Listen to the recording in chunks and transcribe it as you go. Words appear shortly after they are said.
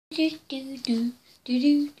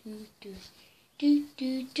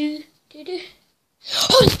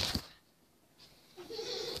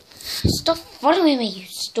Stop following me, you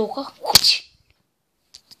stalker.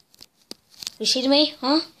 You see to me?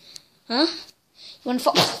 Huh? You wanna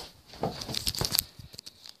fight?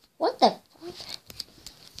 What the?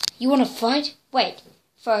 You wanna fight? Wait,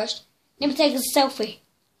 first, let me take a selfie.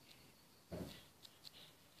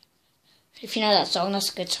 If you know that song,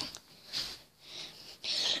 that's a good song.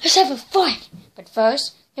 Let's have a fight. But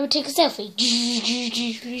first, let me take a selfie.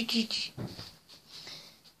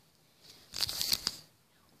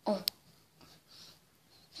 Oh.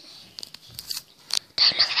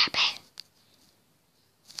 Don't look at that bed.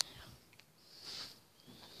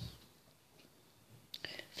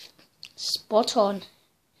 Spot on.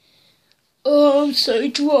 Oh, I'm so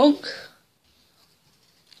drunk.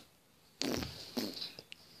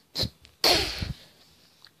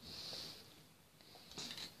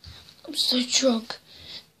 I'm so drunk.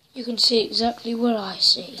 You can see exactly what I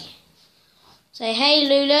see. Say, hey,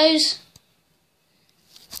 Lulus.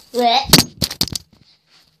 Well,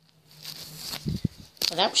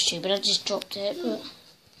 that was stupid. I just dropped it. But...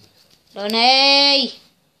 Lonnie!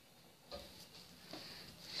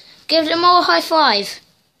 Give them all a high five.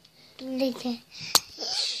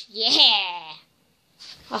 Yeah.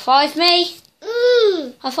 High five me.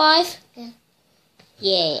 High five.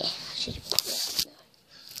 Yeah.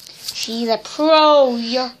 She's a pro,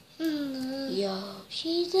 yo. Yo,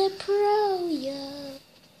 she's a pro, yo.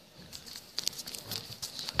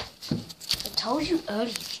 I told you earlier,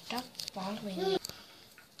 stop following me.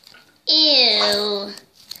 Ew.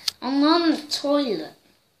 I'm on the toilet.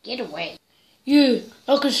 Get away. You,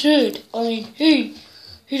 like I said,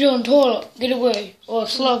 he's on the toilet. Get away, or I'll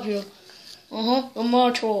slap you. On my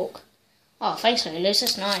talk. Oh, thanks, Lulus.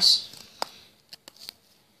 That's nice.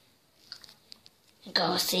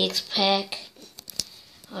 Got a six-pack.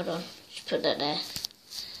 Hold on, just put that there.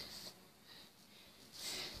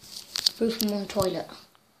 Proof I'm on the toilet.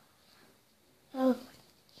 Oh.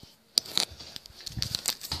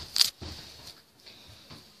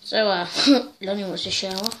 So, Lonnie wants to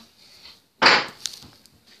shower.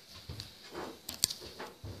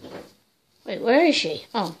 Wait, where is she?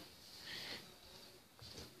 Oh.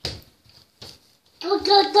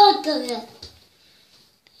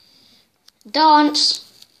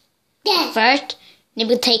 Dance. Yeah. First, then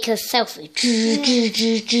we'll take a selfie.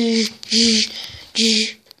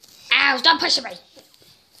 Ow, stop pushing me.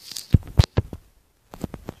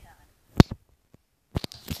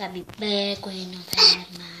 I'll be back when I've had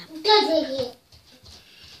my...